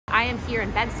I am here in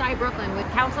Bed-Stuy, Brooklyn with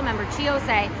Councilmember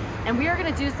Osse, and we are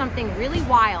going to do something really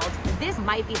wild. This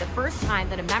might be the first time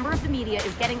that a member of the media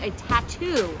is getting a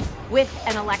tattoo with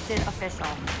an elected official.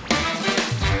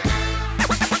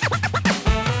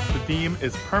 The theme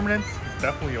is permanence. It's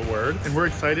definitely a word, and we're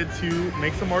excited to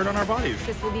make some art on our bodies.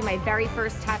 This will be my very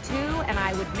first tattoo, and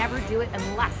I would never do it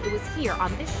unless it was here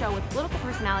on this show with political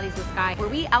personalities with Skye, where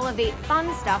we elevate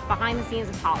fun stuff behind the scenes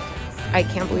of politics. I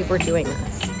can't believe we're doing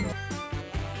this.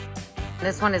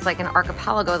 This one is like an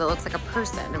archipelago that looks like a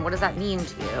person. And what does that mean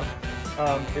to you?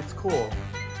 It's cool.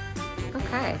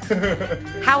 Okay.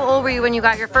 How old were you when you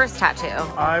got your first tattoo?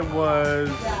 I was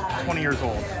 20 years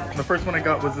old. The first one I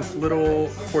got was this little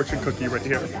fortune cookie right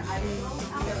here.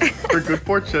 For good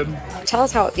fortune. Tell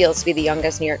us how it feels to be the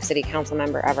youngest New York City council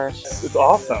member ever. It's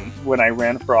awesome. When I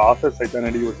ran for office,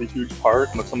 identity was a huge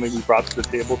part of something we brought to the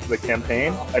table to the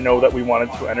campaign. I know that we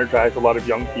wanted to energize a lot of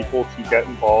young people to get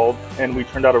involved, and we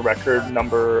turned out a record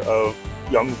number of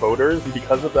young voters. And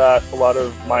because of that, a lot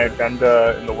of my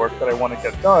agenda and the work that I want to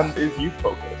get done is youth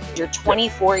focused. You're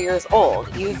 24 years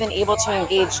old. You've been able to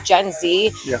engage Gen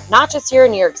Z, not just here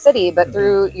in New York City, but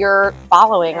through your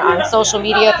following on social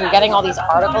media, through getting all these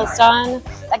articles done.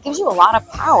 That gives you a lot of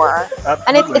power. Absolutely.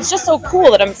 And it's just so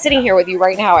cool that I'm sitting here with you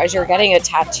right now as you're getting a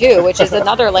tattoo, which is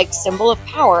another like symbol of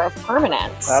power, of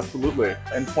permanence. Absolutely.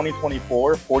 In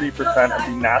 2024, 40% of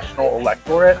the national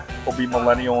electorate will be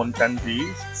millennial and Gen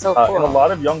Zs. So cool. And a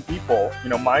lot of young people,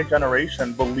 my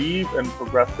generation, believe in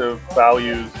progressive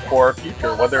values for our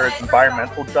future, whether it's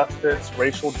environmental justice,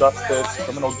 racial justice,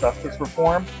 criminal justice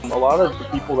reform. A lot of the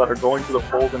people that are going to the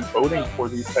polls and voting for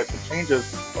these types of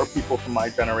changes are people from my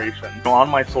generation. On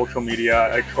my social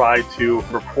media, I try to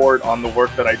report on the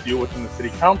work that I do within the city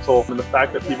council, and the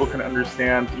fact that people can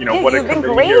understand, what you've been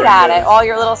great at it. All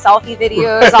your little selfie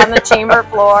videos on the chamber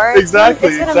floor.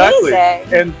 Exactly.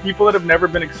 Amazing. And people that have never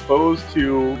been exposed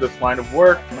to this line of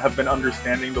work have been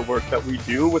understanding the work that we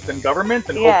do within government,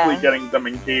 and hopefully getting them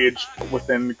engaged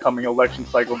within coming election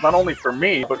cycles, not only for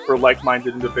me, but for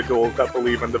like-minded individuals that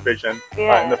believe in the vision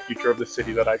and the future of the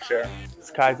city that I share.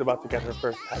 Skye's about to get her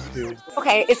first tattoo.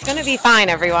 Okay, it's gonna be fine,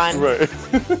 everyone. Right.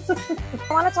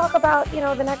 I want to talk about,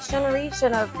 the next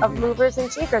generation of movers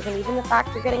and shakers, and even the fact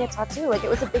you're getting a tattoo. Like, it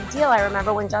was a big deal. I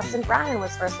remember when Justin Bryan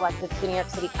was first elected to the New York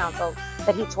City Council,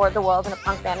 that he toured the world in a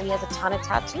punk band, and he has a ton of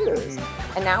tattoos.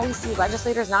 And now we see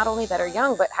legislators not only that are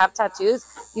young, but have tattoos.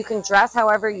 You can dress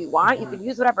however you want. You can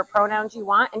use whatever pronouns you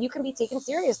want, and you can be taken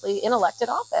seriously in elected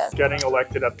office. Getting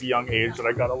elected at the young age that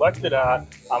I got elected at,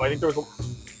 I think there was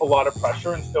a lot of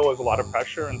pressure, and still is a lot of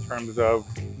pressure in terms of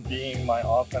being my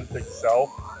authentic self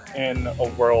in a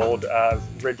world as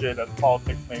rigid as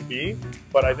politics may be.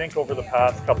 But I think over the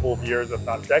past couple of years, if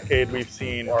not decade, we've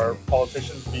seen our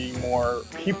politicians being more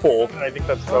people, and I think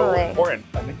that's so important.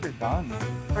 I think you're done.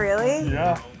 Really?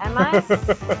 Yeah. Am I?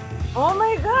 Oh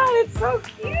my God, it's so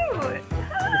cute.